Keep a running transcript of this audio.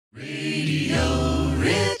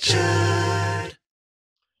Richard.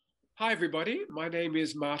 Hi everybody, my name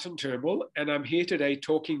is Martin Turnbull and I'm here today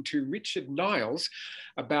talking to Richard Niles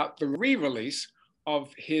about the re-release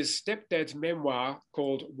of his stepdad's memoir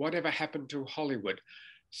called Whatever Happened to Hollywood.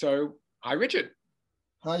 So, hi Richard.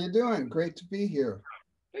 How you doing? Great to be here.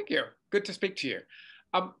 Thank you. Good to speak to you.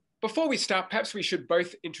 Before we start, perhaps we should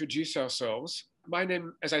both introduce ourselves. My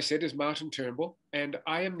name, as I said, is Martin Turnbull, and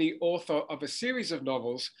I am the author of a series of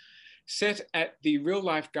novels set at the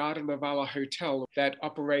real-life Garden of Allah Hotel that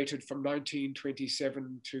operated from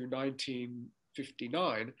 1927 to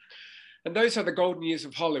 1959. And those are the golden years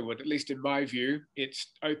of Hollywood, at least in my view.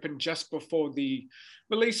 It's opened just before the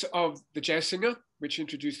release of The Jazz Singer, which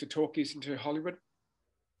introduced the talkies into Hollywood.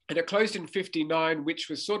 And it closed in 59, which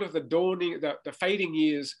was sort of the dawning, the fading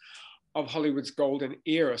years of Hollywood's golden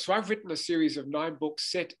era. So I've written a series of 9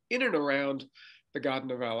 books set in and around the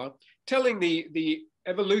Garden of Allah, telling the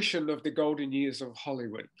evolution of the golden years of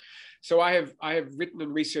Hollywood. So I have written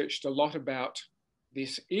and researched a lot about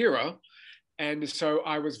this era. And so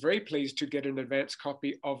I was very pleased to get an advance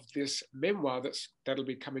copy of this memoir that'll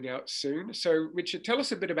be coming out soon. So Richard, tell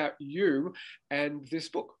us a bit about you and this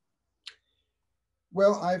book.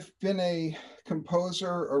 Well, I've been a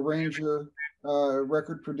composer, arranger,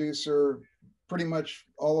 record producer pretty much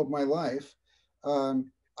all of my life.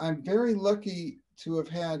 I'm very lucky to have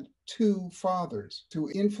had 2 fathers who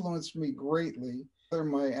influenced me greatly.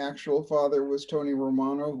 My actual father was Tony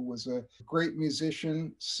Romano, who was a great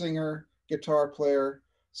musician, singer, guitar player,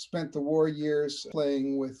 spent the war years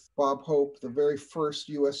playing with Bob Hope, the very first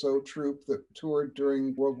USO troupe that toured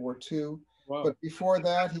during World War II. Wow. But before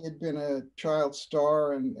that, he had been a child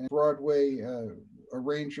star and Broadway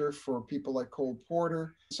arranger for people like Cole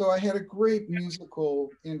Porter. So I had a great musical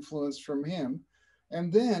influence from him.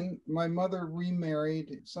 And then my mother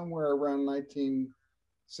remarried somewhere around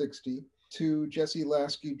 1960 to Jesse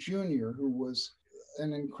Lasky Jr., who was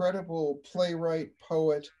an incredible playwright,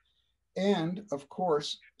 poet, and of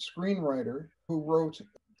course, screenwriter who wrote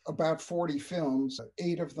about 40 films,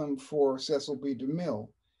 8 of them for Cecil B. DeMille.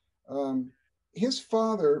 His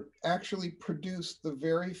father actually produced the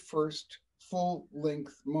very first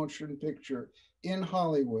full-length motion picture in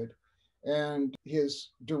Hollywood, and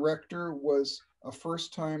his director was a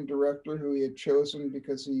first-time director who he had chosen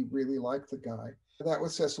because he really liked the guy. That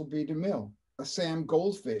was Cecil B. DeMille, a Sam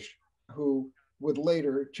Goldfish, who would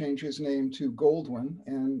later change his name to Goldwyn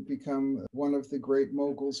and become one of the great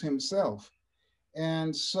moguls himself.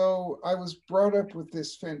 And so I was brought up with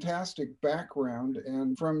this fantastic background,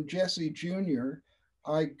 and from Jesse Jr.,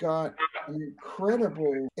 I got an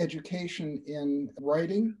incredible education in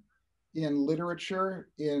writing, in literature,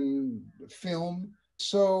 in film.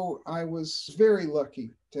 So I was very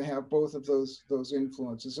lucky to have both of those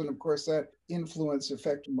influences. And of course, that influence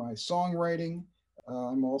affected my songwriting.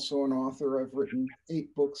 I'm also an author. I've written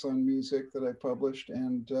 8 books on music that I published,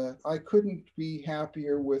 and I couldn't be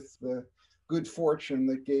happier with the good fortune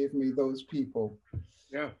that gave me those people.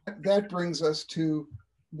 Yeah. That brings us to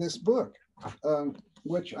this book,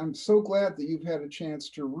 which I'm so glad that you've had a chance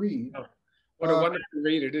to read. Oh, what a wonderful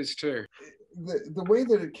read it is too. The way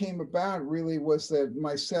that it came about really was that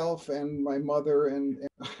myself and my mother and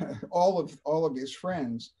all of his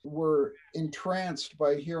friends were entranced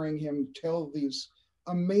by hearing him tell these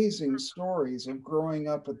amazing stories of growing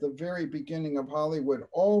up at the very beginning of Hollywood,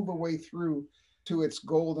 all the way through to its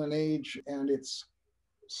golden age and its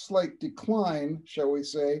slight decline, shall we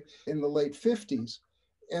say, in the late 50s.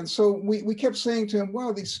 And so we kept saying to him,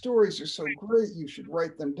 wow, these stories are so great, you should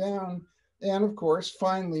write them down. And of course,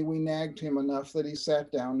 finally, we nagged him enough that he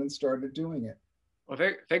sat down and started doing it. Well,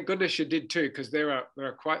 thank goodness you did too, because there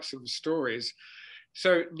are quite some stories.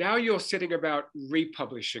 So now you're setting about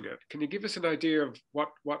republishing it. Can you give us an idea of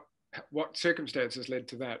what circumstances led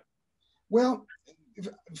to that? Well,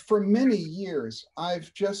 for many years,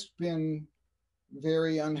 I've just been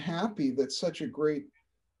very unhappy that such a great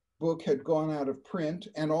book had gone out of print,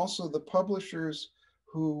 and also the publishers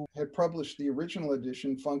who had published the original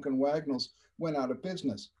edition, Funk and Wagnalls, went out of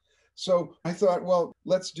business. So I thought, well,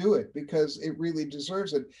 let's do it because it really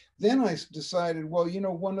deserves it. Then I decided, well, you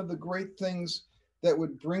know, one of the great things that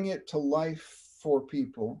would bring it to life for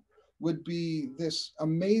people would be this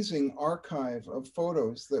amazing archive of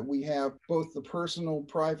photos that we have, both the personal,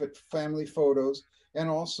 private family photos, and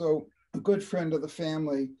also a good friend of the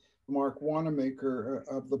family, Mark Wanamaker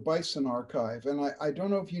of the Bison Archive. And I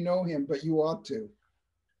don't know if you know him, but you ought to.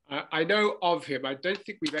 I know of him. I don't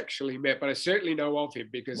think we've actually met, but I certainly know of him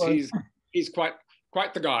because Well, he's quite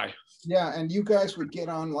the guy. Yeah, and you guys would get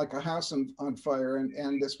on like a house on fire,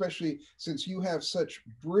 and especially since you have such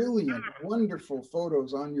brilliant, wonderful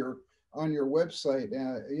photos on your on your website.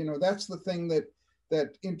 You know, that's the thing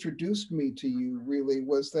that introduced me to you, really,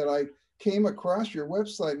 was that I came across your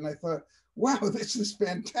website and I thought, wow, this is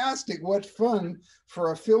fantastic. What fun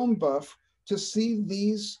for a film buff to see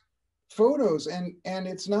these photos. And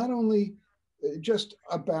it's not only just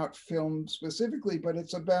about film specifically, but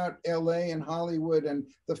it's about LA and Hollywood and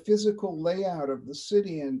the physical layout of the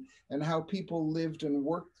city and how people lived and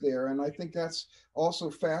worked there. And I think that's also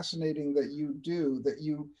fascinating that you do, that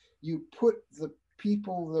you put the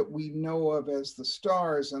people that we know of as the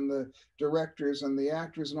stars and the directors and the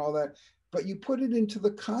actors and all that, but you put it into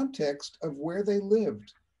the context of where they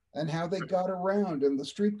lived and how they got around and the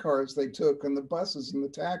streetcars they took and the buses and the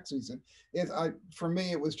taxis. And for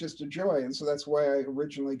me, it was just a joy. And so that's why I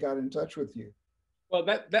originally got in touch with you. Well,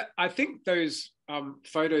 that I think those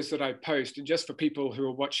photos that I post, and just for people who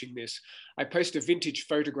are watching this, I post a vintage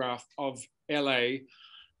photograph of LA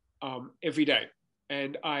every day.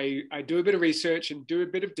 And I do a bit of research and do a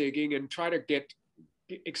bit of digging and try to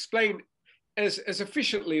explain as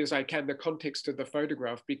efficiently as I can the context of the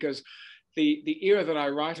photograph, because the era that I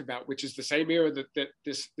write about, which is the same era that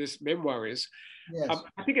this memoir is, yes.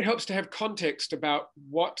 I think it helps to have context about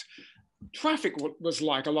what traffic was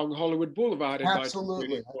like along Hollywood Boulevard in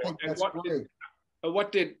Absolutely. I think that's great.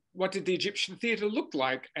 What did the Egyptian theater look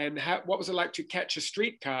like, and what was it like to catch a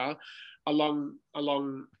streetcar along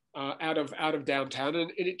out of downtown?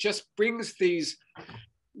 And it just brings these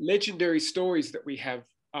legendary stories that we have,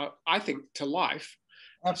 I think, to life.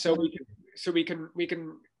 Absolutely. So we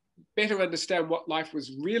can better understand what life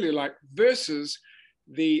was really like versus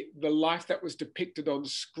the life that was depicted on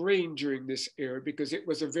screen during this era, because it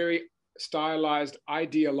was a very stylized,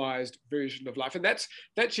 idealized version of life. And that's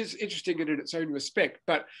just interesting in its own respect.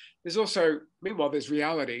 But there's also, meanwhile, there's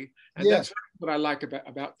reality. And yes. That's what I like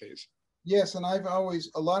about these. Yes, and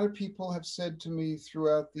a lot of people have said to me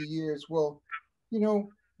throughout the years, well, you know,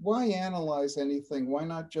 why analyze anything? Why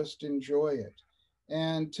not just enjoy it?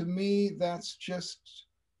 And to me, that's just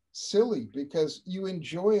silly, because you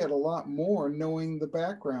enjoy it a lot more knowing the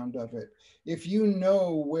background of it. If you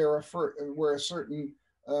know where a certain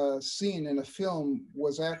scene in a film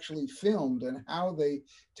was actually filmed and how they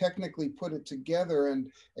technically put it together,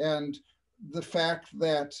 and the fact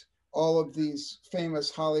that all of these famous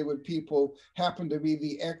Hollywood people happen to be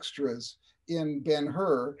the extras in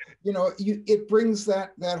Ben-Hur, you know, it brings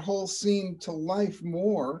that whole scene to life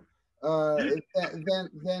more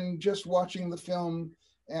than just watching the film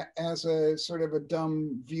as a sort of a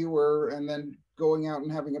dumb viewer and then going out and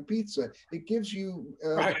having a pizza. It gives you,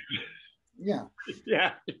 right. Yeah.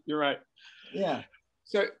 Yeah, you're right. Yeah.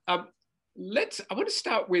 So I want to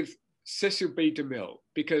start with Cecil B. DeMille,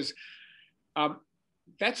 because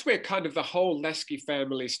that's where kind of the whole Lasky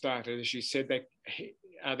family started. As you said,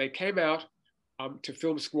 they came out to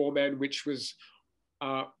film Squawman, which was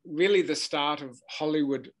really the start of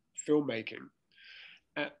Hollywood filmmaking.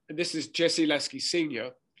 This is Jesse Lasky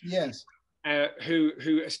Sr. Yes.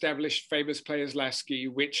 Who established Famous Players Lasky,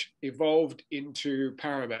 which evolved into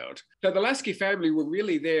Paramount. So the Lasky family were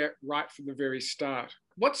really there right from the very start.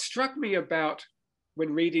 What struck me about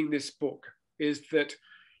when reading this book is that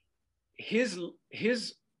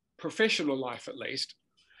his professional life, at least,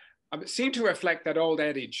 seemed to reflect that old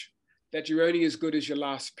adage that you're only as good as your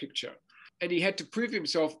last picture. And he had to prove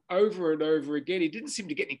himself over and over again. He didn't seem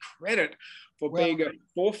to get any credit for being a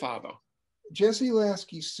forefather. Jesse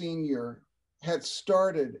Lasky Sr. had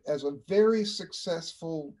started as a very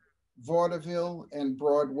successful vaudeville and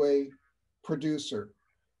Broadway producer.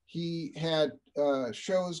 He had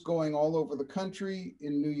shows going all over the country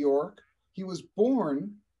in New York. He was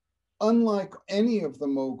born, unlike any of the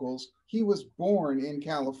moguls, he was born in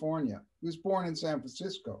California. He was born in San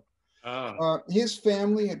Francisco. His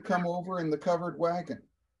family had come over in the covered wagon,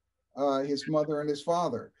 his mother and his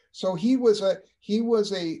father. So he was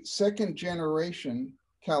a second generation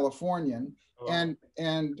Californian. Oh.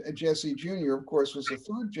 And Jesse Jr., of course, was a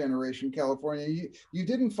third generation Californian. You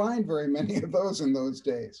didn't find very many of those in those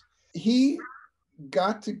days. He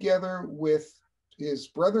got together with his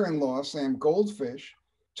brother-in-law, Sam Goldfish,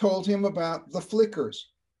 told him about the Flickers,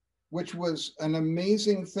 which was an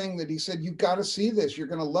amazing thing that he said, you got to see this. You're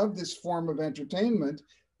going to love this form of entertainment.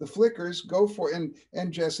 The Flickers, go for it.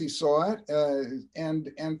 And Jesse saw it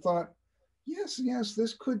and thought, yes,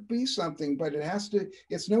 this could be something, but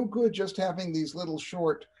it's no good just having these little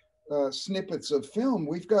short snippets of film.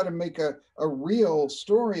 We've got to make a real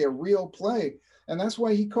story, a real play. And that's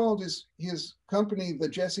why he called his company the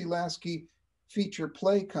Jesse Lasky Feature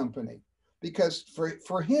Play Company, because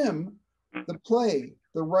for him, the play,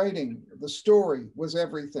 the writing, the story was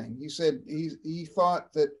everything. He said he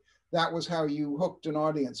thought that that was how you hooked an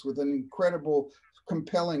audience with an incredible,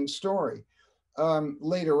 compelling story.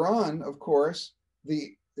 Later on, of course,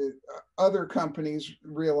 the other companies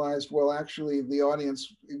realized, well, actually, the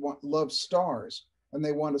audience loves stars and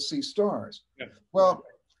they want to see stars. Yeah. Well,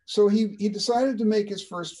 so he decided to make his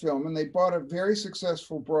first film, and they bought a very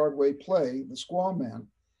successful Broadway play, The Squaw Man.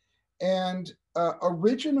 And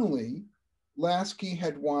originally, Lasky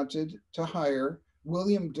had wanted to hire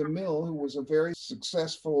William DeMille, who was a very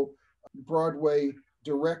successful Broadway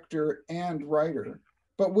director and writer.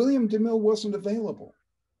 But William DeMille wasn't available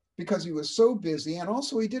because he was so busy. And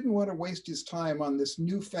also, he didn't want to waste his time on this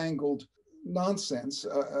newfangled nonsense,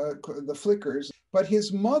 the flickers. But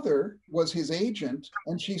his mother was his agent,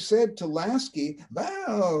 and she said to Lasky,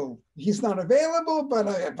 well, he's not available, but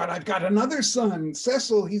I've got another son,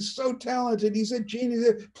 Cecil. He's so talented. He's a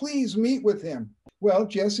genius. Please meet with him. Well,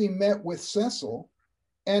 Jesse met with Cecil,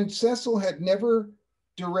 and Cecil had never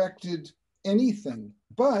directed anything,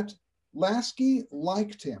 but Lasky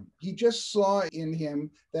liked him. He just saw in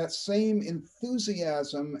him that same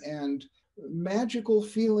enthusiasm and magical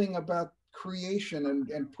feeling about creation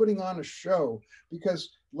and putting on a show, because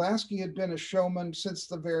Lasky had been a showman since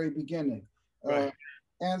the very beginning. Right.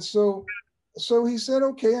 And so he said,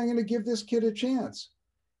 okay, I'm going to give this kid a chance.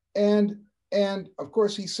 And of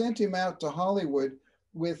course, he sent him out to Hollywood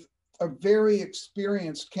with a very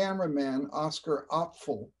experienced cameraman, Oscar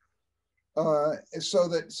Apfel, so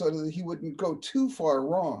that he wouldn't go too far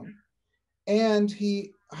wrong. And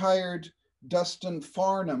he hired Dustin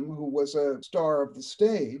Farnham, who was a star of the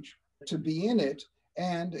stage, to be in it.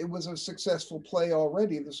 And it was a successful play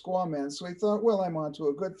already, The Squaw Man. So he thought, well, I'm onto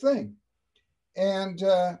a good thing. And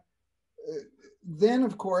then,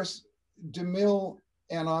 of course, DeMille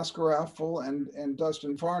and Oscar Apfel and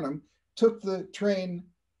Dustin Farnham took the train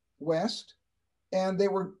west, and they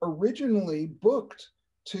were originally booked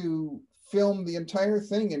to film the entire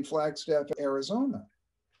thing in Flagstaff, Arizona.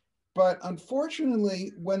 But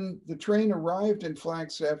unfortunately, when the train arrived in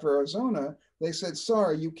Flagstaff, Arizona, they said,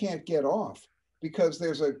 sorry, you can't get off because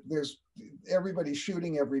there's everybody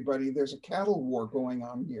shooting everybody. There's a cattle war going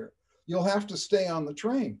on here. You'll have to stay on the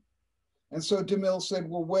train. And so DeMille said,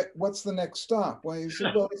 well, what's the next stop? Well, he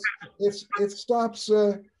said, well, it stops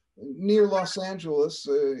near Los Angeles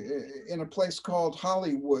in a place called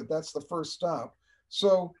Hollywood. That's the first stop.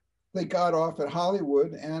 So they got off at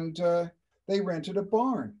Hollywood, and they rented a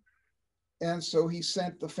barn. And so he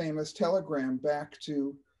sent the famous telegram back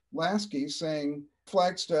to Lasky saying,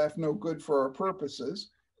 Flagstaff, no good for our purposes,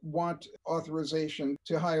 want authorization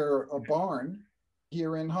to hire a barn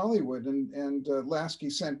here in Hollywood. And Lasky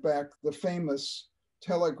sent back the famous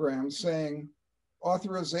telegram saying,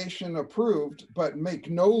 authorization approved, but make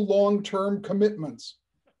no long-term commitments.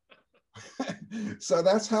 So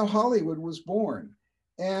that's how Hollywood was born.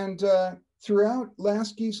 And throughout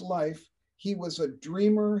Lasky's life, he was a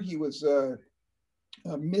dreamer. He was a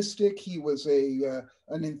mystic. He was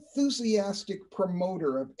an enthusiastic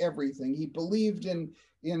promoter of everything. He believed in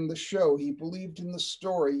the show. He believed in the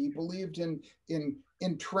story. He believed in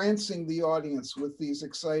entrancing the audience with these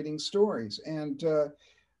exciting stories. And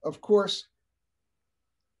of course,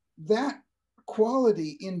 that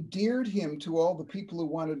quality endeared him to all the people who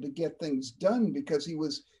wanted to get things done, because he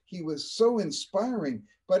was so inspiring.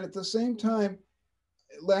 But at the same time,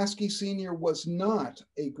 Lasky Sr. was not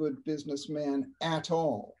a good businessman at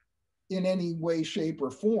all in any way, shape,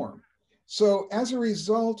 or form. So as a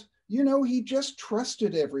result, he just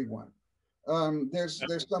trusted everyone. There's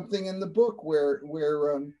something in the book where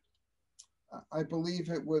I believe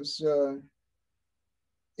it was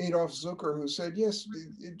Adolf Zucker who said, yes,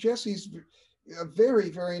 Jesse's a very,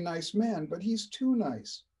 very nice man, but he's too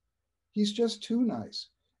nice. He's just too nice.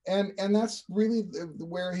 And that's really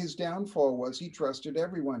where his downfall was. He trusted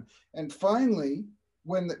everyone. And finally,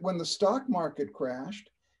 when the stock market crashed,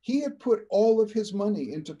 he had put all of his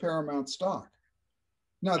money into Paramount stock.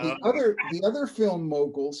 Now, the other film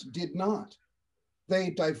moguls did not. They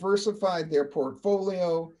diversified their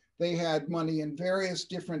portfolio. They had money in various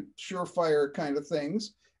different surefire kind of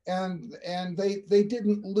things, and they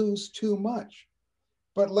didn't lose too much.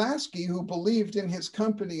 But Lasky, who believed in his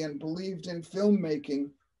company and believed in filmmaking,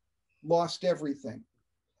 lost everything.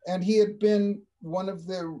 And he had been one of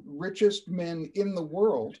the richest men in the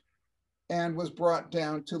world and was brought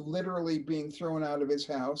down to literally being thrown out of his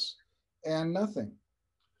house and nothing.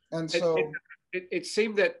 And so it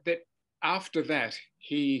seemed that after that,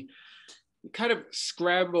 he kind of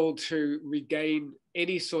scrambled to regain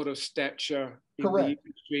any sort of stature in the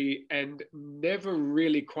industry and never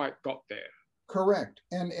really quite got there. Correct.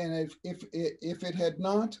 And if it had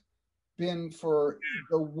not been for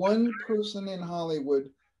the one person in Hollywood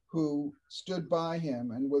who stood by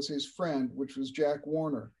him and was his friend, which was Jack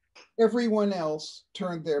Warner. Everyone else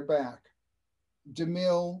turned their back.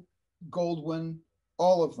 DeMille, Goldwyn,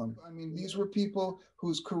 all of them. I mean, these were people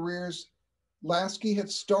whose careers Lasky had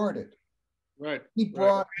started. Right. He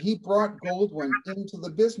brought Goldwyn into the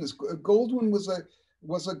business. Goldwyn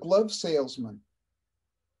was a glove salesman.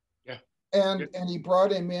 Yeah. And he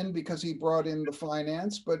brought him in because he brought in the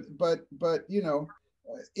finance, but you know,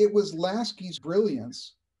 it was Lasky's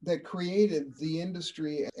brilliance that created the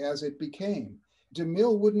industry as it became.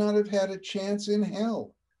 DeMille would not have had a chance in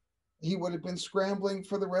hell. He would have been scrambling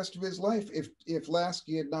for the rest of his life if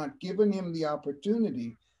Lasky had not given him the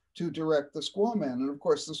opportunity to direct The Squaw Man. And of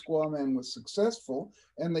course, The Squaw Man was successful,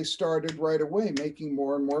 and they started right away making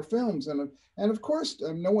more and more films. And of course,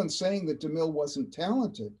 no one's saying that DeMille wasn't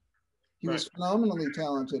talented. He was phenomenally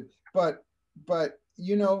talented. But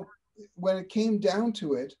you know, when it came down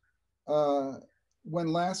to it,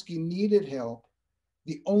 when Lasky needed help,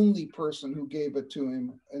 the only person who gave it to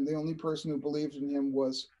him and the only person who believed in him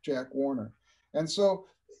was Jack Warner. And so,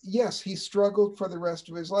 yes, he struggled for the rest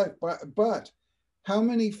of his life. But how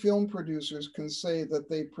many film producers can say that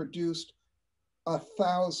they produced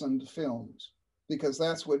 1,000 films? Because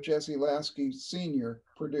that's what Jesse Lasky Sr.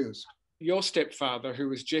 produced. Your stepfather, who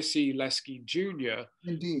was Jesse Lasky Jr.,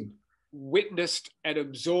 indeed, witnessed and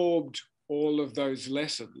absorbed all of those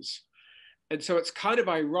lessons. And so it's kind of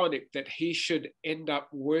ironic that he should end up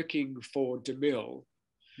working for DeMille.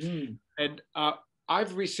 And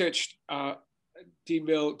I've researched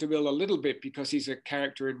DeMille a little bit because he's a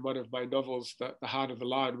character in one of my novels, The Heart of the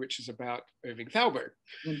Lion, which is about Irving Thalberg.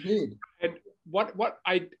 Indeed. And what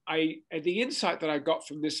the insight that I got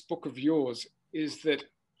from this book of yours is that,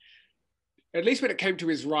 at least when it came to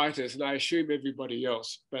his writers, and I assume everybody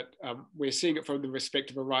else, but we're seeing it from the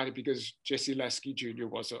perspective of a writer because Jesse Lasky Jr.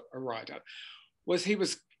 was a writer, was he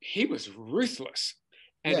was ruthless,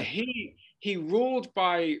 and he ruled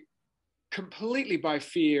completely by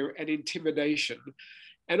fear and intimidation,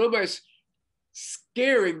 and almost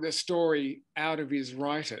scaring the story out of his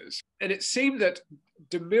writers. And it seemed that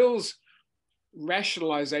DeMille's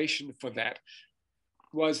rationalization for that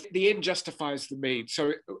was the end justifies the means.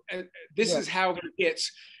 So this is how he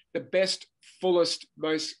gets the best, fullest,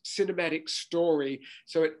 most cinematic story.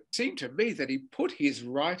 So it seemed to me that he put his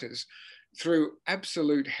writers through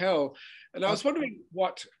absolute hell. And I was wondering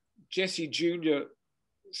what Jesse Jr.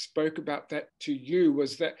 spoke about that to you.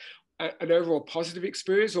 Was that an overall positive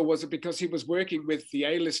experience, or was it because he was working with the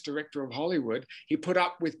A-list director of Hollywood, he put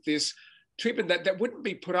up with this treatment that wouldn't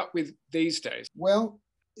be put up with these days? Well,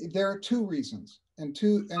 there are two reasons. And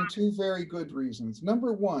two very good reasons.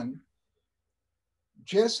 Number one,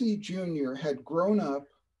 Jesse Jr. had grown up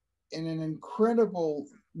in an incredible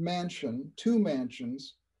mansion, 2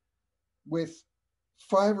 mansions, with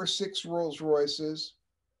 5 or 6 Rolls Royces,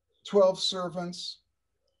 12 servants,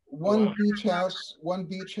 one beach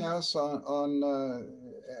house on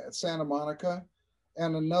Santa Monica,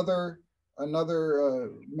 and another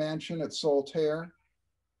mansion at Solitaire.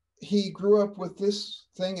 He grew up with this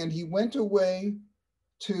thing, and he went away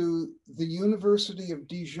to the University of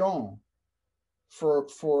Dijon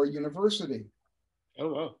for university.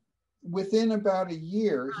 Oh, wow. Within about a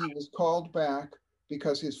year, he was called back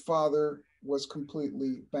because his father was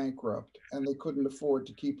completely bankrupt and they couldn't afford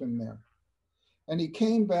to keep him there. And he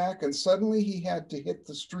came back, and suddenly he had to hit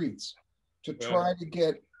the streets to try to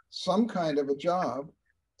get some kind of a job,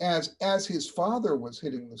 as his father was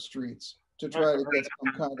hitting the streets to try to get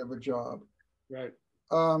some kind of a job. Right.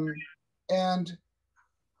 And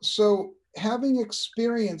so, having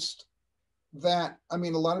experienced that, I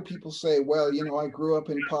mean, a lot of people say, well, you know, I grew up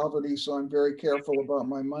in poverty, so I'm very careful about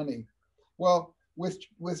my money. Well,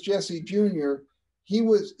 with Jesse Jr.,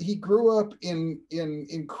 he grew up in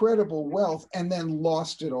incredible wealth and then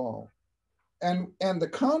lost it all. And the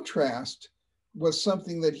contrast was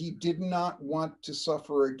something that he did not want to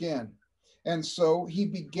suffer again. And so he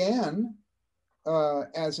began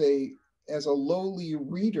as a lowly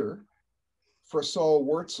reader for Saul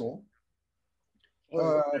Wurtzel,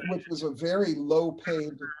 which was a very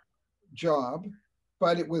low-paid job,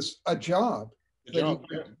 but it was a job that he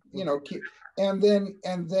could, you know, keep. And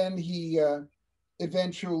then he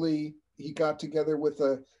eventually he got together with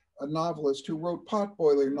a novelist who wrote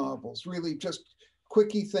potboiler novels, really just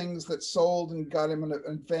quickie things that sold and got him an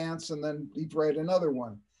advance, and then he'd write another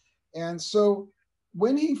one. And so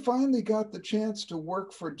when he finally got the chance to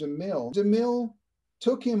work for DeMille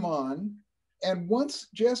took him on. And once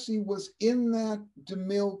Jesse was in that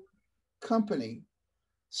DeMille company,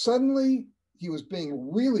 suddenly he was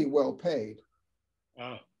being really well paid.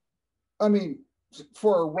 Wow. I mean,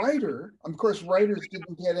 for a writer, of course, writers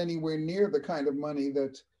didn't get anywhere near the kind of money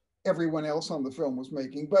that everyone else on the film was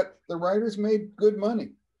making, but the writers made good money.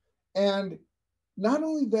 And not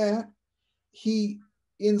only that, he,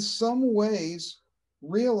 in some ways,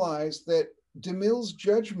 realized that DeMille's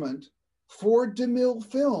judgment for DeMille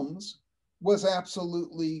films was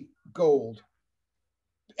absolutely gold.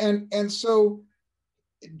 And so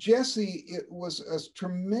Jesse, it was a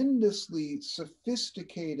tremendously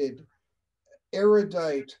sophisticated,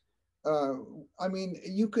 erudite. I mean,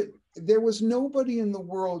 there was nobody in the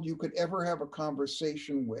world you could ever have a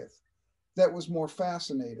conversation with that was more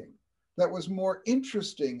fascinating, that was more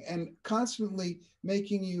interesting, and constantly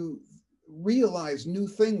making you realize new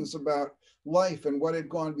things about life and what had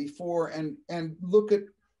gone before, and look at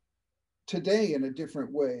today in a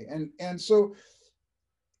different way. And so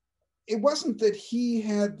it wasn't that he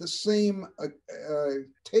had the same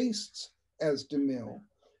tastes as DeMille,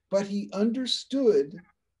 but he understood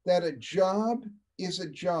that a job is a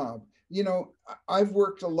job. You know, I've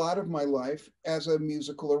worked a lot of my life as a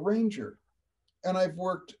musical arranger, and I've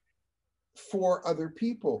worked for other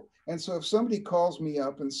people. And so if somebody calls me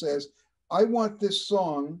up and says, I want this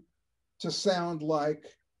song to sound like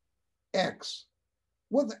X,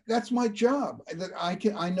 well, that's my job. That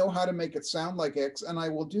I know how to make it sound like X, and I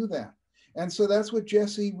will do that. And so that's what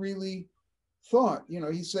Jesse really thought. You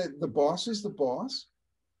know, he said, the boss is the boss.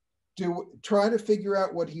 Try to figure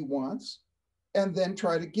out what he wants, and then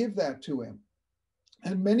try to give that to him.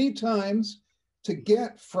 And many times, to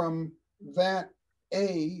get from that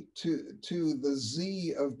A to the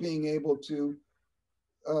Z of being able to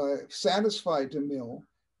satisfy DeMille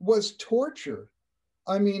was torture.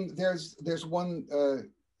 I mean, there's one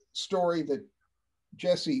story that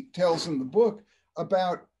Jesse tells in the book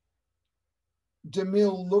about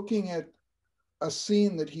DeMille looking at a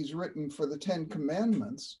scene that he's written for the Ten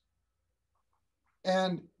Commandments,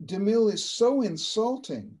 and DeMille is so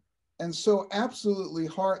insulting and so absolutely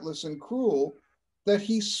heartless and cruel that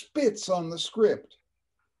he spits on the script.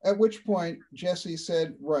 At which point Jesse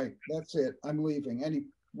said, right, that's it, I'm leaving. And he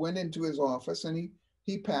went into his office and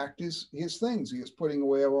he packed his things. He was putting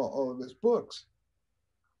away all of his books.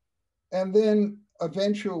 And then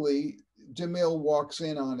eventually DeMille walks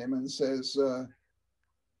in on him and says,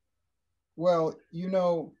 well, you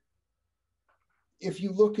know, if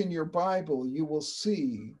you look in your Bible, you will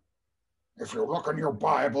see. If you look in your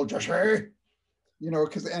Bible, Jesse, you know,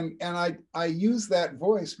 because and I use that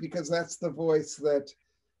voice because that's the voice that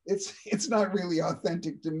it's not really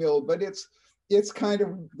authentic DeMille, but it's kind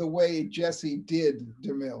of the way Jesse did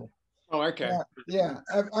DeMille. Oh, okay. Yeah.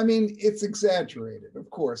 I mean, it's exaggerated, of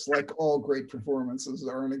course, like all great performances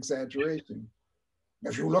are an exaggeration.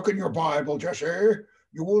 If you look in your Bible, Jesse,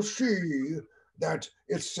 you will see that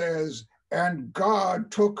it says, and God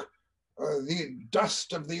took the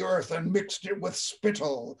dust of the earth and mixed it with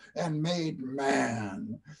spittle and made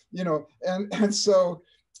man, you know, and so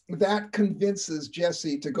that convinces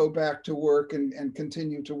Jesse to go back to work and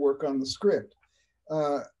continue to work on the script.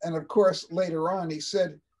 And of course, later on, he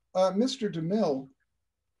said, Mr. DeMille,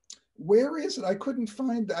 where is it? I can't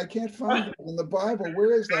find it in the Bible.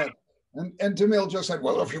 Where is that? And DeMille just said,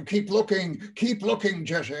 well, if you keep looking,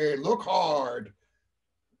 Jesse, look hard.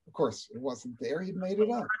 Of course, it wasn't there. He'd made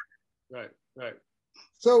it up. Right.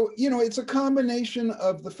 So, you know, it's a combination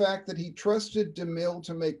of the fact that he trusted DeMille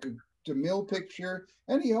to make a DeMille picture,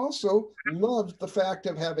 and he also loved the fact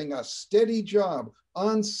of having a steady job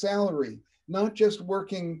on salary, not just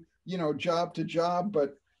working, you know, job to job,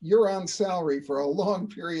 but you're on salary for a long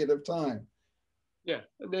period of time. Yeah,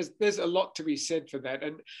 and there's a lot to be said for that,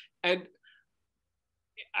 and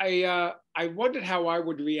I wondered how I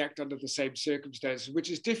would react under the same circumstances,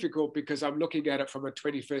 which is difficult because I'm looking at it from a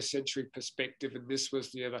 21st century perspective, and this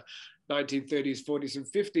was the 1930s, 40s, and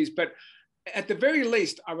 50s. But at the very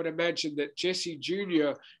least, I would imagine that Jesse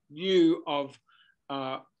Jr. knew of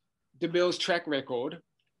DeMille's track record,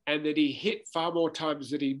 and that he hit far more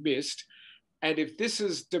times than he missed. And if this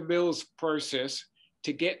is DeMille's process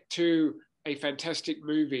to get to a fantastic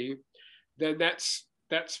movie, then that's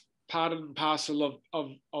part and parcel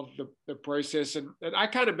of the process. And I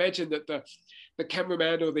can't imagine that the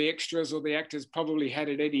cameraman or the extras or the actors probably had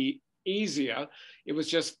it any easier. It was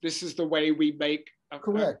just, this is the way we make a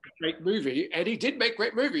great movie. And he did make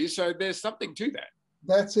great movies, so there's something to that.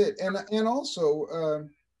 That's it. And also,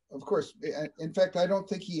 of course, in fact, I don't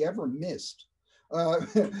think he ever missed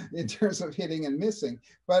in terms of hitting and missing.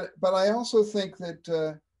 But I also think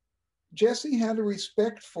that Jesse had a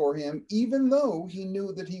respect for him, even though he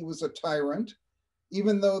knew that he was a tyrant,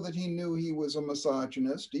 even though that he knew he was a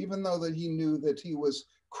misogynist, even though that he knew that he was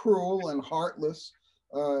cruel and heartless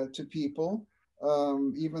to people.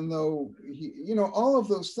 even though he, all of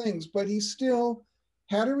those things, but he still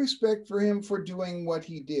had a respect for him for doing what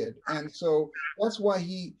he did. And so that's why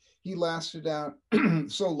he lasted out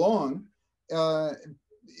so long. Uh,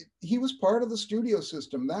 he was part of the studio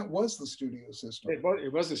system. That was the studio system.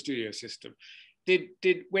 It was the studio system. Did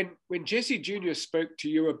when Jesse Jr. spoke to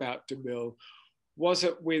you about DeMille, was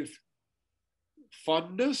it with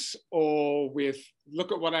fondness or with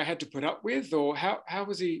look at what I had to put up with, or how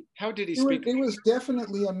did he speak? It was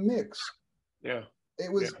definitely a mix. Yeah,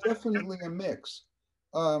 it was definitely a mix.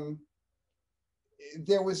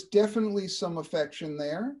 There was definitely some affection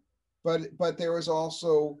there, but there was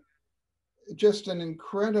also just an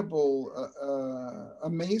incredible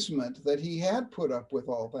amazement that he had put up with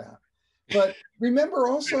all that. But remember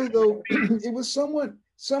also, though, it was somewhat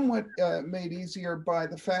made easier by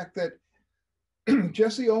the fact that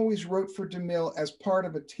Jesse always wrote for DeMille as part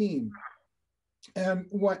of a team. And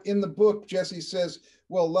what in the book, Jesse says,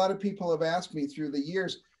 well, a lot of people have asked me through the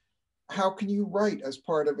years, how can you write as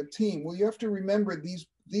part of a team? Well, you have to remember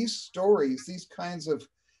these stories, these kinds of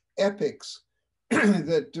epics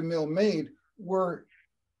that DeMille made were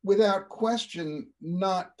without question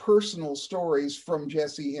not personal stories from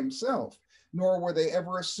Jesse himself, nor were they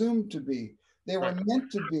ever assumed to be. They were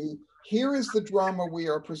meant to be, here is the drama we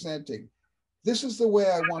are presenting. This is the way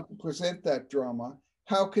I want to present that drama.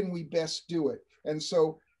 How can we best do it? And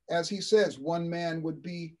so, as he says, one man would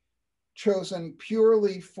be chosen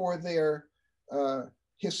purely for their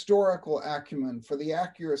historical acumen, for the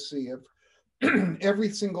accuracy of every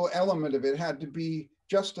single element of it had to be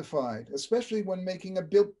justified, especially when making a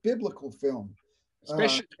biblical film.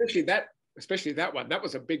 Especially that one. That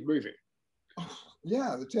was a big movie.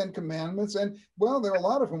 Yeah, the Ten Commandments, and well, there are a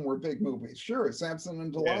lot of them were big movies. Sure, Samson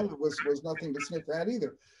and Delilah was nothing to sniff at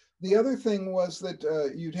either. The other thing was that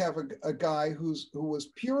you'd have a guy who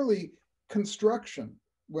was purely construction.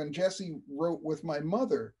 When Jesse wrote with my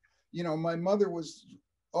mother, my mother was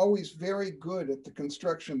always very good at the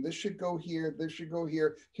construction. This should go here, this should go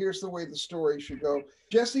here, here's the way the story should go.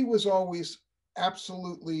 Jesse was always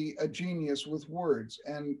absolutely a genius with words.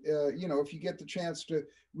 And, if you get the chance to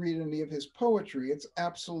read any of his poetry, it's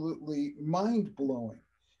absolutely mind-blowing.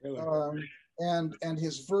 Really? And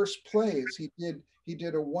his verse plays, he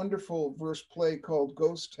did a wonderful verse play called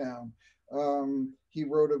Ghost Town. He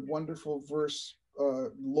wrote a wonderful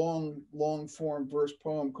long form verse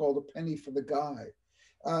poem called A Penny for the Guy.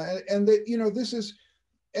 And that, this is,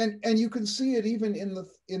 and you can see it even in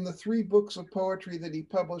the 3 books of poetry that he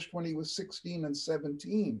published when he was 16 and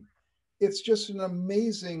 17. It's just an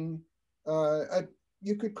amazing,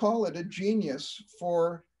 you could call it a genius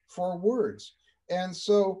for words. And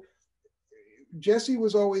so Jesse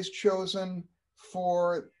was always chosen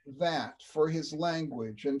for that, for his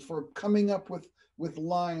language and for coming up with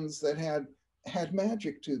lines that had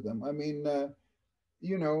magic to them. I mean, there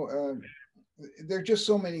are just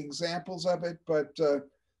so many examples of it, but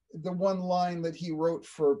the one line that he wrote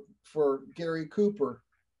for Gary Cooper,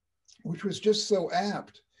 which was just so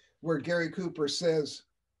apt, where Gary Cooper says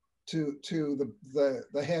to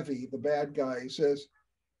the heavy, the bad guy, he says,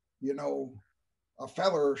 a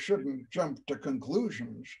feller shouldn't jump to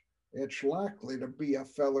conclusions. It's likely to be a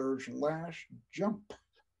feller's last jump.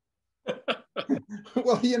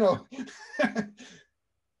 Well,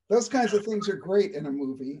 those kinds of things are great in a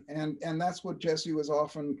movie, and that's what Jesse was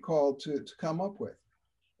often called to come up with.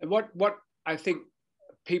 And what I think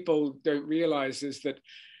people don't realize is that,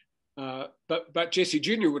 but Jesse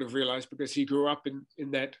Jr. would have realized because he grew up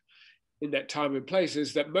in that time and place,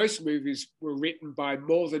 is that most movies were written by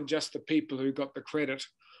more than just the people who got the credit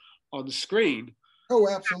on the screen. Oh,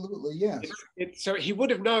 absolutely, yes. So he would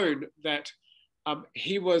have known that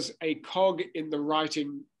he was a cog in the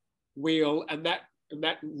writing wheel, and that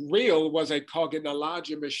reel was a cog in a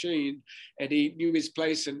larger machine, and he knew his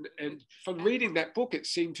place. And from reading that book, it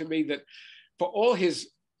seemed to me that for all his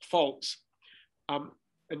faults and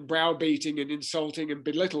browbeating and insulting and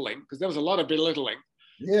belittling, because there was a lot of belittling,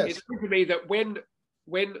 yes, it seemed to me that when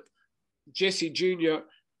Jesse Jr.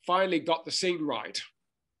 finally got the scene right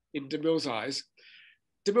in DeMille's eyes,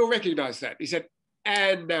 DeMille recognized that. He said,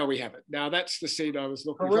 and now we have it. Now that's the scene I was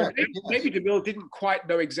looking for. Maybe DeMille didn't quite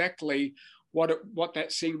know exactly what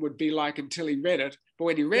that scene would be like until he read it. But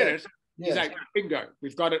when he read it, he's like, bingo,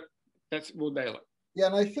 we've got it. We'll nail it. Yeah,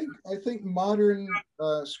 and I think modern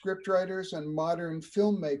scriptwriters and modern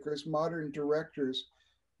filmmakers, modern directors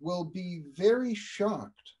will be very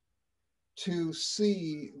shocked to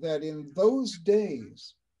see that in those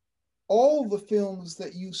days, all the films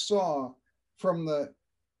that you saw from the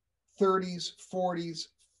 30s, 40s,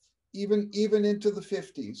 even into the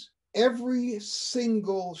 50s, every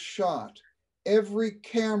single shot every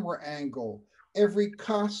camera angle, every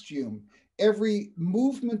costume, every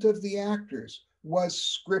movement of the actors was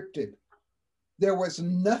scripted. There was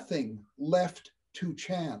nothing left to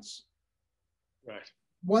chance. Right.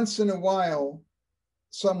 Once in a while,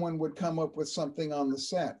 someone would come up with something on the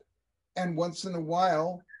set. And once in a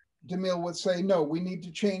while, DeMille would say, no, we need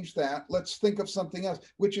to change that. Let's think of something else,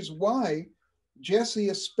 which is why Jesse,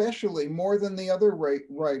 especially more than the other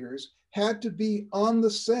writers, had to be on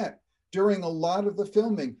the set during a lot of the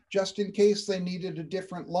filming, just in case they needed a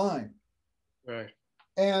different line. Right.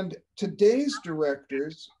 And today's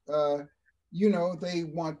directors, they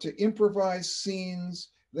want to improvise scenes.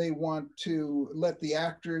 They want to let the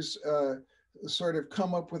actors sort of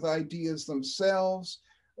come up with ideas themselves.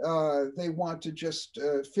 They want to just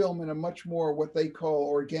film in a much more what they call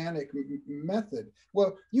organic method.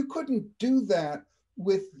 Well, you couldn't do that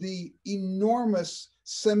with the enormous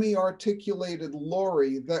semi-articulated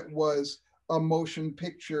lorry that was a motion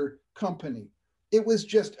picture company. It was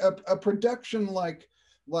just a production like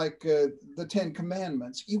the Ten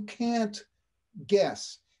Commandments. You can't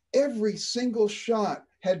guess. Every single shot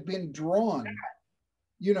had been drawn,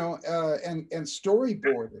 and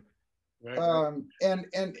storyboarded. Right.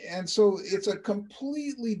 And so it's a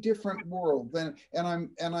completely different world and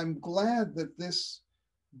I'm glad that this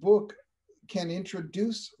book can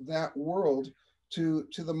introduce that world to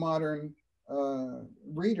the modern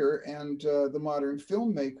reader and the modern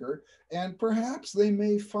filmmaker, and perhaps they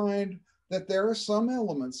may find that there are some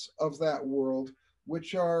elements of that world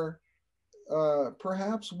which are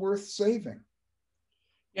perhaps worth saving.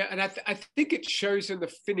 Yeah, and I think it shows in the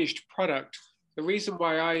finished product. The reason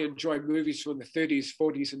why I enjoy movies from the 30s,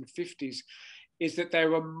 40s, and 50s is that they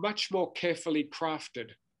were much more carefully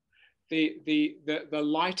crafted. The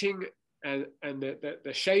lighting and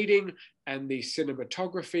the shading and the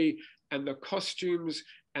cinematography and the costumes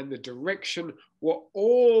and the direction were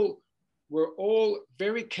all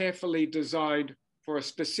very carefully designed for a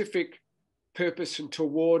specific purpose and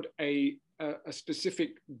toward a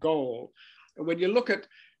specific goal. And when you look at,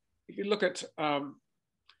 if you look at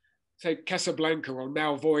say Casablanca or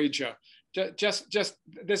Now Voyager, just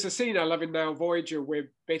there's a scene I love in Now Voyager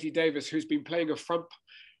where Betty Davis, who's been playing a frump,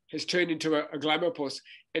 has turned into a glamour puss,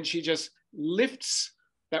 and she just lifts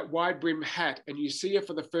that wide brim hat, and you see her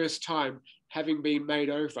for the first time having been made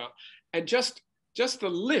over, and just the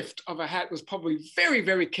lift of a hat was probably very,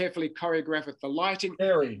 very carefully choreographed with the lighting,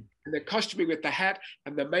 Very. and the costuming with the hat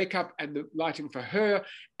and the makeup and the lighting for her,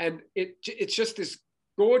 and it's just this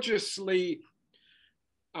gorgeously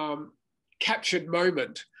captured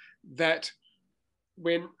moment that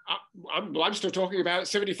when I'm still talking about it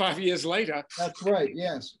 75 years later. That's right.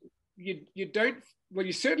 Yes.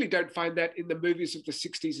 You certainly don't find that in the movies of the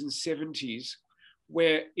 60s and 70s,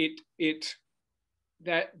 where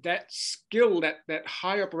that skill, that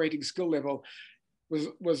high operating skill level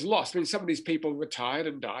was lost. I mean, some of these people retired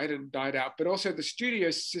and died out, but also the studio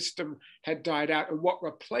system had died out, and what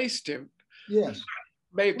replaced him, yes,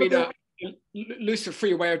 may have been a looser,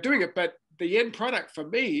 free way of doing it, but the end product for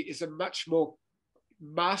me is a much more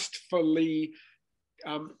masterfully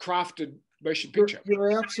crafted motion picture.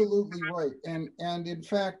 You're absolutely right. And in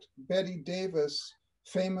fact, Betty Davis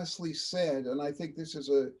famously said, and I think this is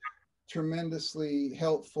a tremendously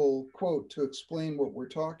helpful quote to explain what we're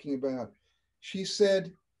talking about. She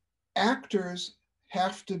said, actors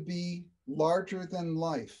have to be larger than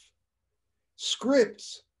life.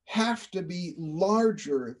 Scripts have to be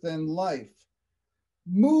larger than life.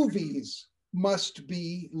 Movies must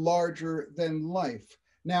be larger than life.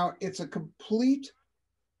 Now, it's a complete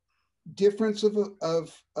difference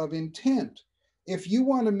of intent. If you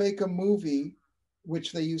want to make a movie,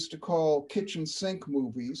 which they used to call kitchen sink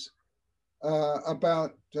movies,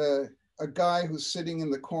 about a guy who's sitting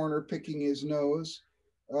in the corner picking his nose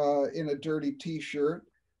in a dirty t-shirt,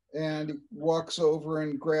 and he walks over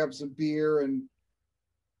and grabs a beer and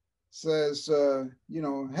says,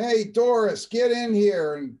 hey, Doris, get in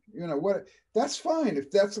here. And, what, that's fine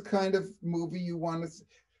if that's the kind of movie you want to,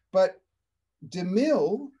 but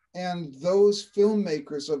DeMille and those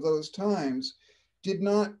filmmakers of those times did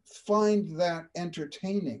not find that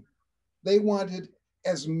entertaining. They wanted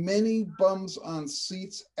as many bums on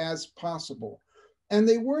seats as possible. And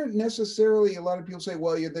they weren't necessarily, a lot of people say,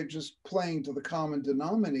 well, yeah, they're just playing to the common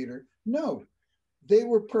denominator. No, they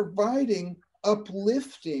were providing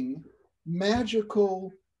uplifting,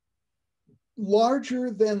 magical,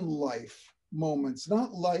 larger than life moments,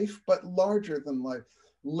 not life, but larger than life.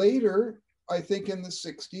 Later, I think in the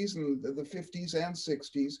 60s and the 50s and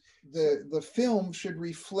 60s, the film should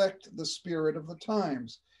reflect the spirit of the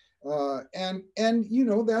times. And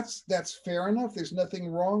that's fair enough. There's nothing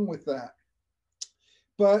wrong with that.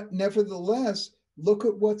 But nevertheless, look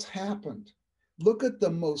at what's happened. Look at the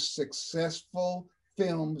most successful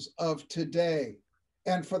films of today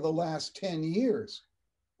and for the last 10 years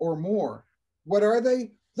or more. What are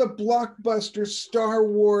they? The blockbuster Star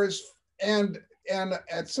Wars and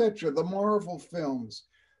etc. The Marvel films,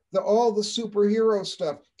 all the superhero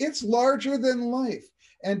stuff. It's larger than life.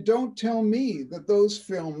 And don't tell me that those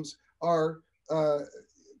films are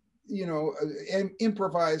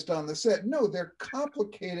improvised on the set. No, they're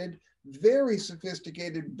complicated, very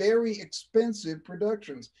sophisticated, very expensive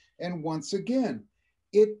productions. And once again,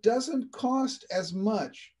 it doesn't cost as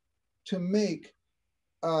much to make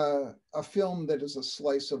a film that is a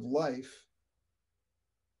slice of life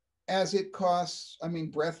as it costs. I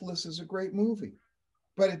mean, Breathless is a great movie,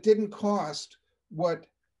 but it didn't cost what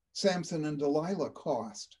Samson and Delilah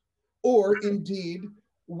cost, or indeed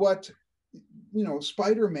what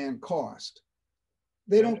Spider-Man cost.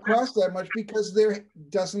 They don't cost that much because there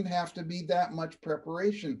doesn't have to be that much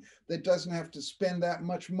preparation. That doesn't have to spend that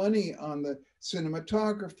much money on the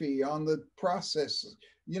cinematography, on the process,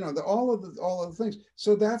 all of the things.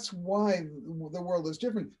 So that's why the world is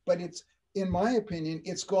different. But it's, in my opinion,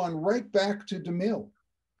 it's gone right back to DeMille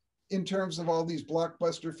in terms of all these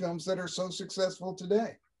blockbuster films that are so successful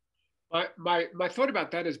today. My thought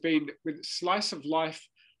about that has been, with slice of life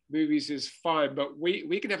movies is fine, but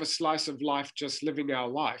we can have a slice of life just living our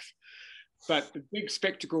life. But the big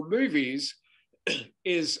spectacle movies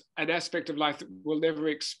is an aspect of life that we'll never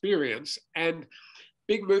experience. And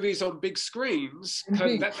big movies on big screens,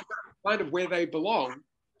 that's kind of where they belong.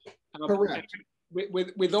 Correct.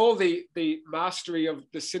 With all the mastery of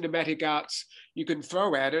the cinematic arts you can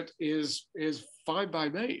throw at it is fine by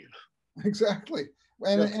me. Exactly.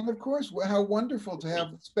 And of course, how wonderful to have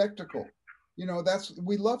spectacle.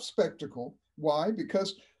 We love spectacle. Why?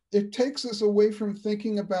 Because it takes us away from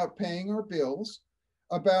thinking about paying our bills,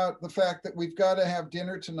 about the fact that we've got to have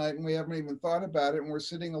dinner tonight and we haven't even thought about it, and we're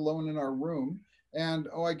sitting alone in our room, and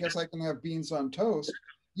I guess I can have beans on toast.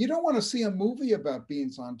 You don't want to see a movie about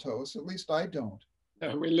beans on toast. At least I don't.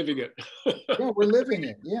 No, we're living it. Yeah, we're living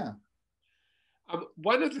it. Yeah.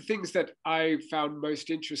 One of the things that I found most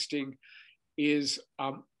interesting is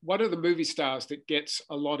one of the movie stars that gets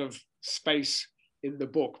a lot of space in the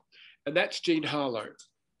book, and that's Jean Harlow.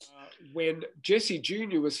 When Jesse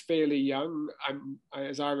Jr. was fairly young,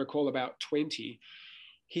 as I recall, about 20,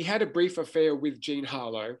 he had a brief affair with Jean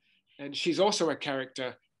Harlow, and she's also a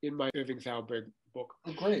character in my Irving Thalberg book.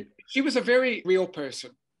 Oh, great. She was a very real person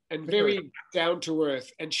and very down to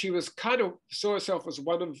earth, and she was kind of saw herself as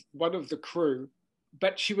one of the crew,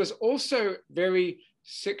 but she was also very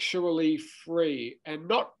sexually free and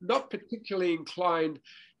not particularly inclined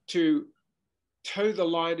to toe the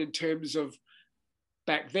line in terms of,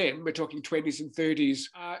 back then, we're talking 20s and 30s.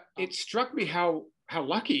 It struck me how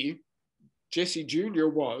lucky Jesse Jr.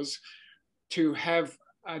 was to have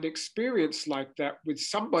an experience like that with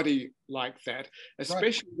somebody like that,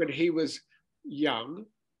 especially when he was young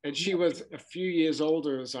and she was a few years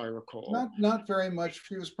older, as I recall. Not very much.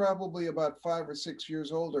 She was probably about 5 or 6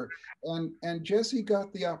 years older. And Jesse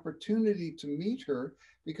got the opportunity to meet her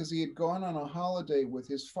because he had gone on a holiday with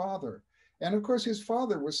his father. And of course, his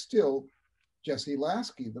father was still Jesse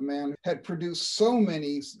Lasky, the man who had produced so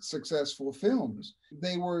many successful films.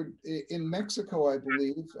 They were in Mexico, I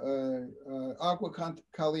believe, Agua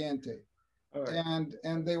Caliente. Right.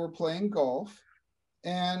 And they were playing golf.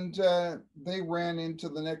 And they ran into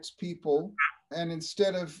the next people. And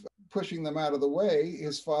instead of pushing them out of the way,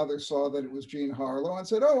 his father saw that it was Jean Harlow and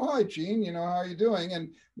said, "Oh, hi, Jean, how are you doing?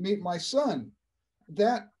 And meet my son."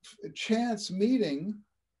 That chance meeting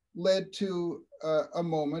led to a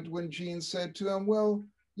moment when Jean said to him, "Well,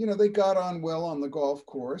 they got on well on the golf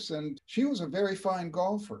course, and she was a very fine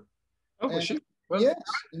golfer." Oh, was she? Well, yes,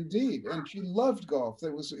 indeed. And she loved golf.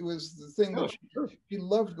 It was the thing that she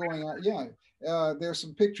loved going out. Yeah. There's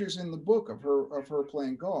some pictures in the book of her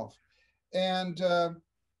playing golf. And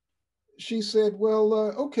she said, "Well,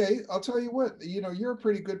 okay, I'll tell you what, you're a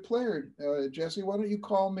pretty good player, Jesse. Why don't you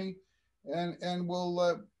call me and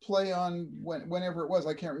we'll play on whenever it was.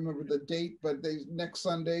 I can't remember the date, but next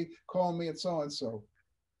Sunday, call me at so-and-so."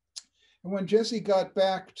 And when Jesse got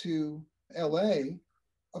back to LA,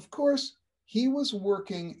 of course, he was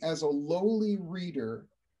working as a lowly reader,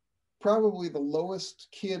 probably the lowest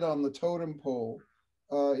kid on the totem pole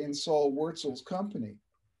in Saul Wurzel's company.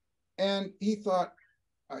 And he thought,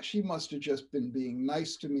 she must have just been being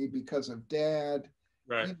nice to me because of Dad.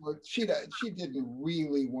 Right. She didn't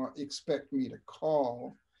really expect me to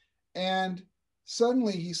call. And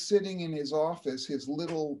suddenly he's sitting in his office, his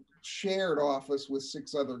little shared office with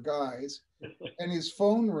 6 other guys, and his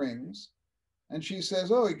phone rings. And she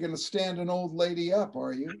says, "Oh, you're going to stand an old lady up,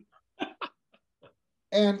 are you?"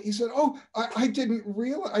 And he said, "Oh, I didn't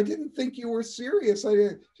realize, I didn't think you were serious." I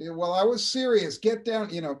didn't. She said, "Well, I was serious. Get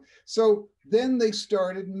down, you know." So then they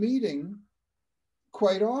started meeting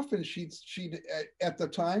quite often. She at the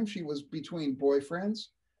time she was between boyfriends,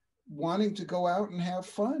 wanting to go out and have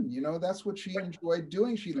fun. You know, that's what she enjoyed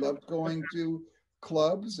doing. She loved going to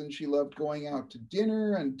clubs and she loved going out to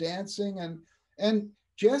dinner and dancing. And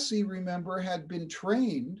Jesse, remember, had been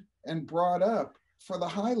trained and brought up for the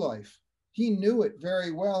high life. He knew it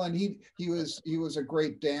very well, and he was a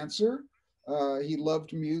great dancer. He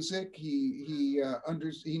loved music. He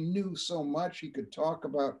knew so much. He could talk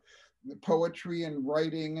about poetry and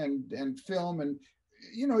writing and film, and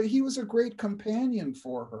you know, he was a great companion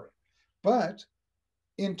for her. But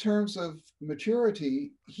in terms of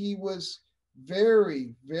maturity, he was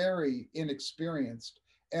very, very inexperienced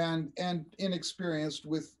and inexperienced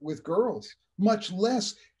with girls, much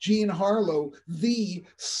less Jean Harlow, the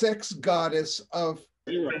sex goddess of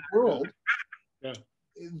the world. Yeah.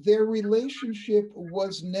 Their relationship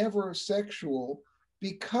was never sexual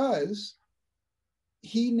because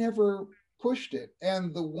he never pushed it.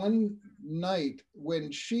 And the one night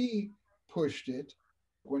when she pushed it,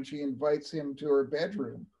 when she invites him to her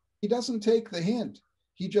bedroom, he doesn't take the hint.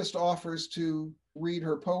 He just offers to read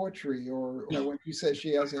her poetry, or you know, when she says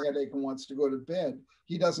she has a headache and wants to go to bed,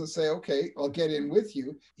 he doesn't say, "Okay, I'll get in with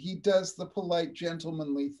you." He does the polite,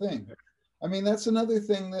 gentlemanly thing. I mean, that's another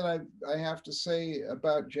thing that I have to say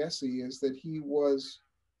about Jesse, is that he was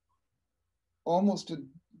almost a,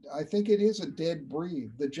 I think it is a dead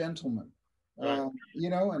breed, the gentleman. Right. You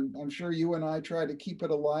know, and I'm sure you and I try to keep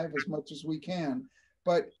it alive as much as we can.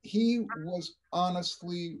 But he was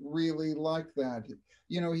honestly really like that.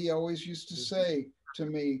 You know, he always used to say to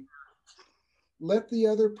me, "Let the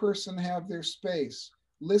other person have their space.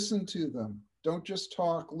 Listen to them. Don't just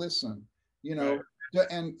talk, listen." You Right. know,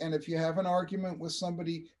 and if you have an argument with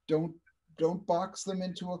somebody, don't box them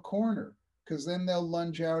into a corner, because then they'll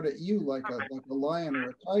lunge out at you like a lion or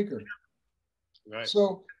a tiger. Right.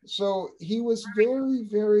 So he was very,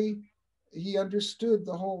 very, he understood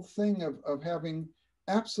the whole thing of having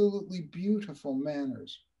absolutely beautiful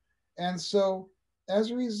manners. And so as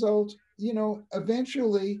a result, you know,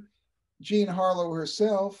 eventually Jean Harlow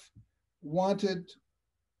herself wanted,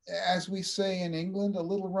 as we say in England, a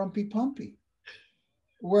little rumpy pumpy.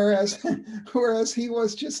 Whereas whereas he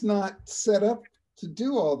was just not set up to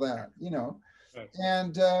do all that, you know. Right.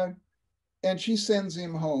 And and she sends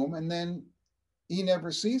him home, and then he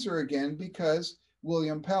never sees her again because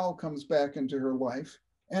William Powell comes back into her life.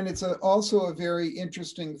 And it's also a very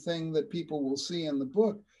interesting thing that people will see in the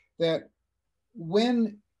book, that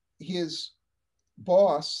when his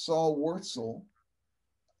boss, Saul Wurtzel,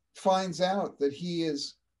 finds out that he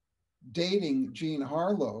is dating Jean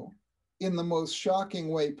Harlow in the most shocking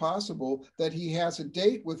way possible, that he has a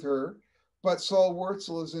date with her, but Saul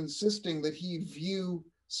Wurtzel is insisting that he view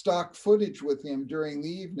stock footage with him during the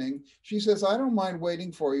evening. She says, "I don't mind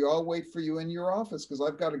waiting for you. I'll wait for you in your office because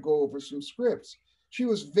I've got to go over some scripts." She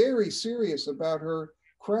was very serious about her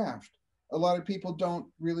craft. A lot of people don't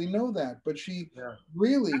really know that, but she Yeah.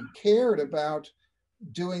 really cared about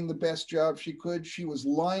doing the best job she could. She was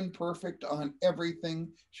line perfect on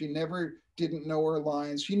everything. She never didn't know her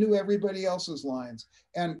lines. She knew everybody else's lines.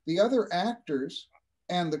 And the other actors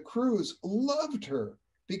and the crews loved her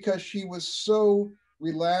because she was so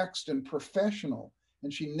relaxed and professional.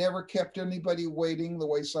 And she never kept anybody waiting the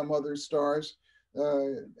way some other stars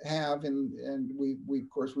have. And we, of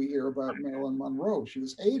course, we hear about Marilyn Monroe. She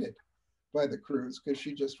was hated by the crews because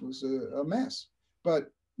she just was a mess.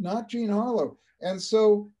 But not Jean Harlow. And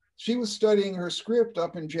so she was studying her script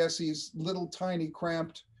up in Jesse's little tiny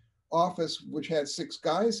cramped office, which had 6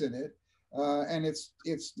 guys in it. And it's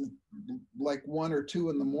like 1 or 2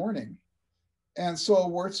 in the morning. And Saul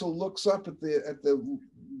Wurtzel looks up at the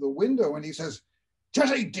window and he says,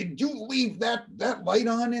 "Jesse, did you leave that light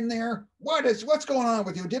on in there? What's going on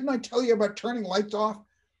with you? Didn't I tell you about turning lights off?"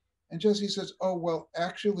 And Jesse says, "Oh, well,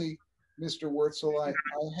 actually, Mr. Wurtzel, I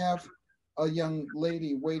have a young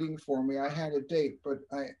lady waiting for me. I had a date, but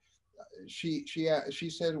she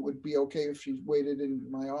said it would be okay if she waited in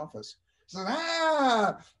my office." He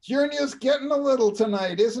said, Junior's getting a little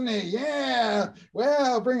tonight, isn't he? Yeah.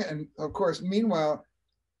 Well, bring it. And of course, meanwhile,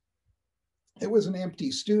 it was an empty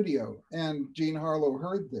studio, and Jean Harlow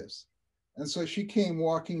heard this. And so she came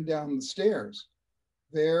walking down the stairs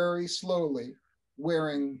very slowly,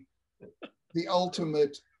 wearing the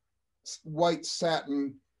ultimate white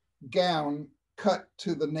satin gown cut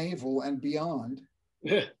to the navel and beyond.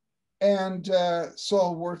 And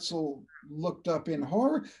Saul Wurtzel looked up in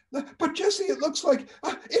horror. But Jesse, it looks like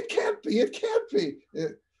it can't be. It can't be.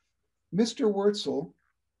 Mr. Wurtzel,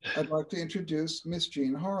 I'd like to introduce Miss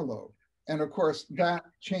Jean Harlow. And of course, that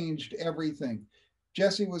changed everything.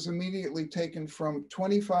 Jesse was immediately taken from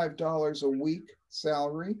 $25 a week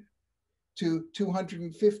salary to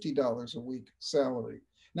 $250 a week salary.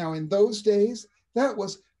 Now, in those days, that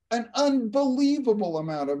was an unbelievable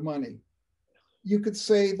amount of money. You could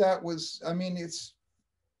say that was, I mean, it's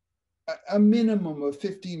a minimum of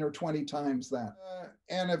 15 or 20 times that.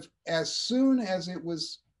 As soon as it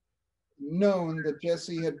was known that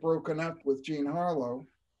Jesse had broken up with Jean Harlow,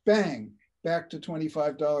 bang, back to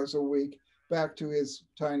 $25 a week, back to his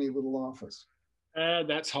tiny little office. And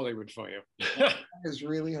that's Hollywood for you. That is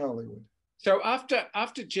really Hollywood. So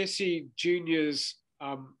after Jesse Jr.'s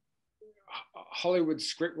Hollywood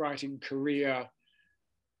scriptwriting career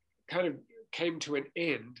kind of came to an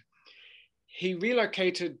end, he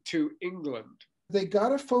relocated to England. They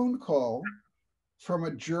got a phone call from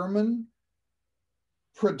a German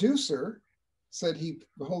producer, said he,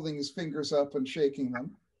 holding his fingers up and shaking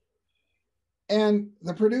them. And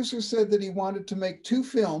the producer said that he wanted to make 2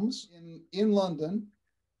 films in London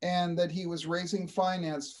and that he was raising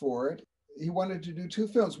finance for it. He wanted to do 2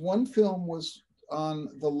 films. One film was on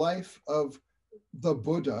the life of the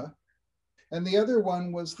Buddha, and the other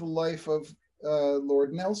one was the life of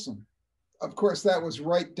Lord Nelson. Of course, that was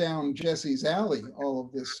right down Jesse's alley, all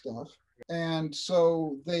of this stuff. And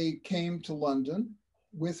so they came to London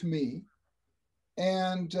with me,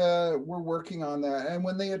 and were working on that. And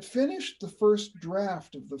when they had finished the first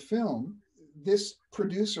draft of the film, this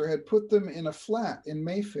producer had put them in a flat in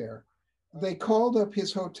Mayfair. They called up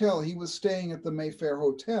his hotel. He was staying at the Mayfair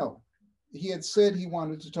Hotel. He had said he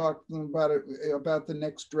wanted to talk to them about the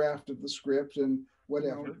next draft of the script and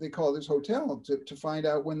whatever. They called his hotel to find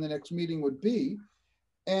out when the next meeting would be.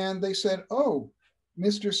 And they said, oh,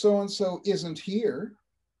 Mr. So-and-so isn't here.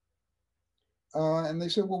 And they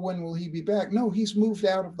said, well, when will he be back? No, he's moved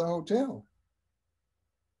out of the hotel.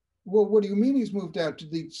 Well, what do you mean he's moved out?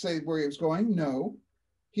 Did he say where he was going? No,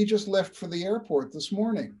 he just left for the airport this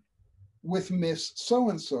morning with Miss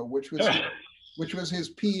So-and-so, which was his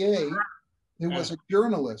PA, who was a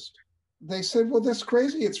journalist. They said, well, that's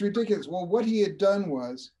crazy. It's ridiculous. Well, what he had done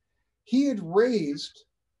was he had raised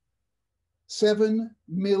 $7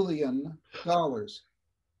 million.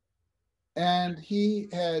 And he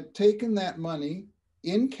had taken that money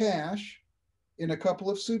in cash in a couple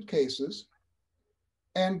of suitcases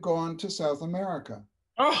and gone to South America.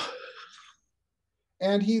 Oh.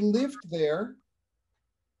 And he lived there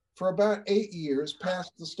for about 8 years,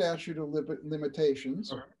 past the statute of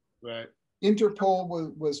limitations. Right.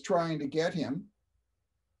 Interpol was trying to get him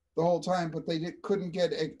the whole time, but they couldn't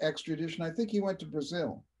get extradition. I think he went to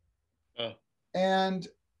Brazil. And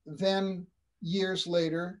then years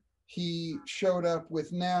later, he showed up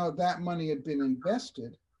with, now that money had been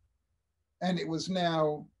invested, and it was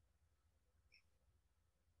now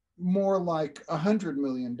more like $100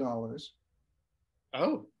 million.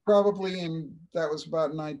 Oh. Probably that was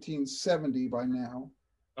about 1970 by now.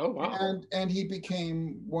 Oh, wow. And he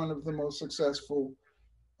became one of the most successful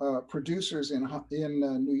producers in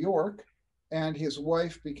New York, and his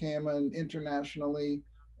wife became an internationally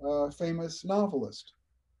famous novelist.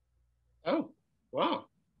 Oh, wow.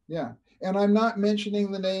 Yeah, and I'm not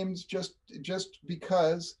mentioning the names just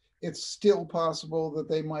because it's still possible that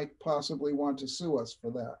they might possibly want to sue us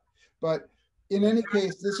for that. But in any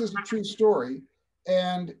case, this is a true story,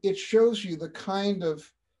 and it shows you the kind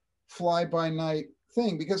of fly-by-night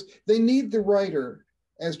thing, because they need the writer,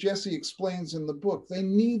 as Jesse explains in the book, they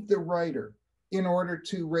need the writer in order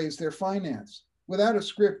to raise their finance. Without a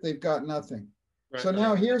script, they've got nothing. Right. So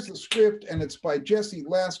now here's the script, and it's by Jesse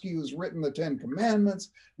Lasky, who's written the 10 Commandments,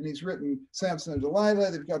 and he's written Samson and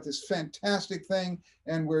Delilah. They've got this fantastic thing,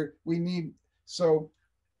 and so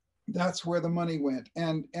that's where the money went.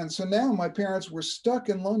 And so now my parents were stuck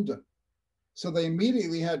in London. So they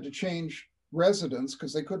immediately had to change residence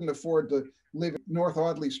because they couldn't afford to live at North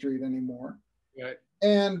Audley Street anymore. Right.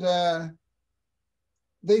 And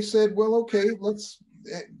they said, well, okay, let's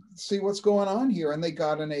see what's going on here. And they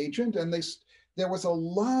got an agent, and there was a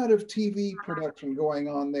lot of TV production going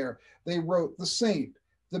on there. They wrote The Saint,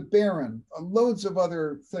 The Baron, loads of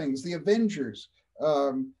other things, The Avengers.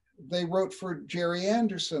 They wrote for Jerry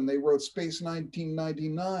Anderson. They wrote Space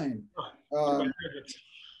 1999.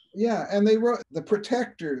 Yeah, and they wrote The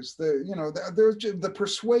Protectors, the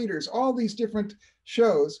Persuaders, all these different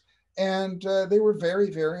shows. And they were very,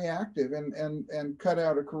 very active and cut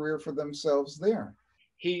out a career for themselves there.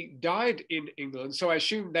 he died in England, so I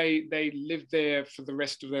assume they lived there for the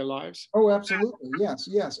rest of their lives. Oh, absolutely. Yes,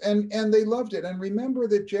 yes. And they loved it. And remember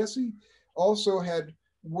that Jesse also had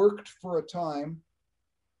worked for a time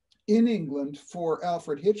in England for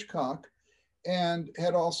Alfred Hitchcock and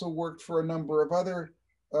had also worked for a number of other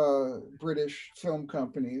British film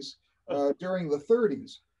companies during the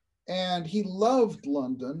 30s. And he loved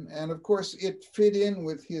London. And of course, it fit in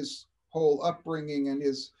with his whole upbringing and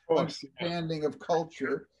his understanding of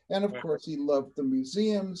culture. And of course, he loved the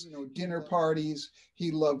museums, dinner parties.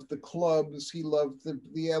 He loved the clubs. He loved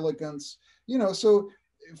the elegance, so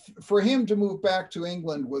for him to move back to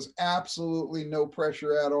England was absolutely no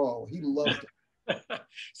pressure at all. He loved it.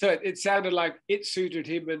 So it sounded like it suited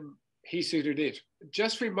him and he suited it.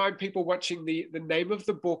 Just remind people watching, the name of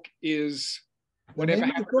the book is Whatever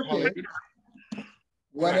Happened to Hollywood.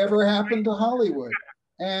 Whatever Happened to Hollywood.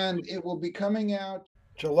 And it will be coming out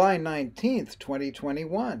July 19th,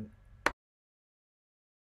 2021.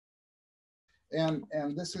 And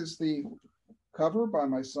this is the cover by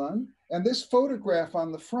my son. And this photograph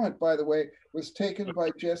on the front, by the way, was taken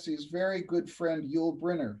by Jesse's very good friend, Yul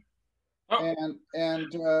Brynner. Oh.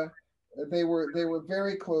 And they were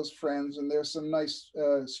very close friends, and there's some nice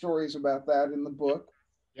stories about that in the book.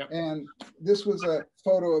 Yep. And this was a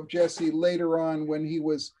photo of Jesse later on when he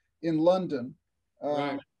was in London.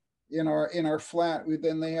 Right. In our flat.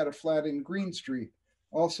 Then they had a flat in Green Street,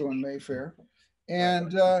 also in Mayfair,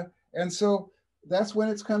 and so that's when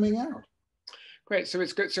it's coming out. Great. So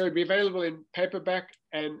it's good. So it'll be available in paperback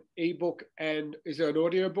and ebook, and is there an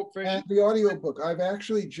audiobook version? And the audiobook. I've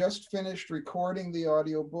actually just finished recording the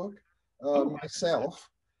audiobook myself,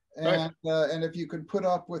 and and if you could put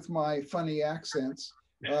up with my funny accents,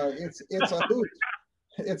 it's a hoot.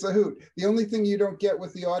 It's a hoot. The only thing you don't get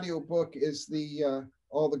with the audiobook is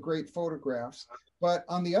all the great photographs. But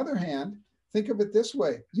on the other hand, think of it this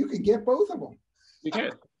way: you can get both of them. You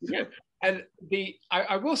can. And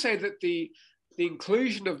I will say that the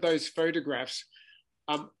inclusion of those photographs,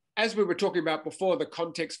 as we were talking about before, the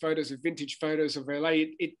context photos of vintage photos of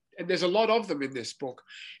LA, and there's a lot of them in this book,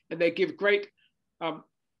 and they give great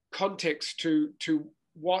context to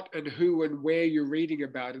what and who and where you're reading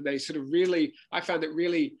about, and they sort of really, I found it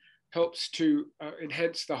really helps to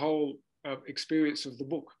enhance the whole experience of the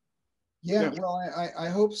book. Yeah, well, I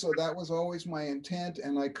hope so. That was always my intent,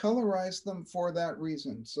 and I colorized them for that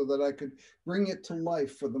reason, so that I could bring it to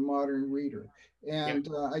life for the modern reader. And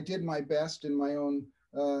I did my best in my own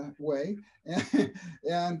way,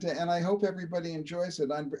 and I hope everybody enjoys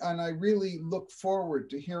it. And I really look forward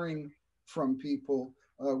to hearing from people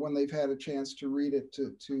when they've had a chance to read it,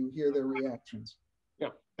 to hear their reactions. Yeah,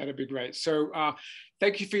 that'd be great. So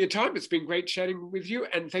thank you for your time. It's been great chatting with you,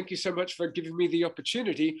 and thank you so much for giving me the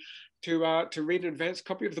opportunity to read an advanced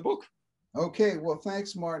copy of the book. Okay, well,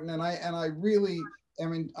 thanks, Martin. And I really,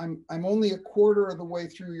 I'm only a quarter of the way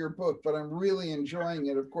through your book, but I'm really enjoying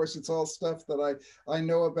it. Of course, it's all stuff that I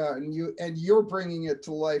know about, and you're bringing it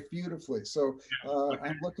to life beautifully. So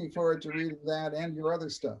I'm looking forward to reading that and your other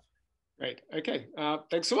stuff. Great. Okay.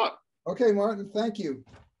 Thanks a lot. Okay, Martin. Thank you.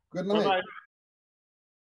 Good night. Bye-bye.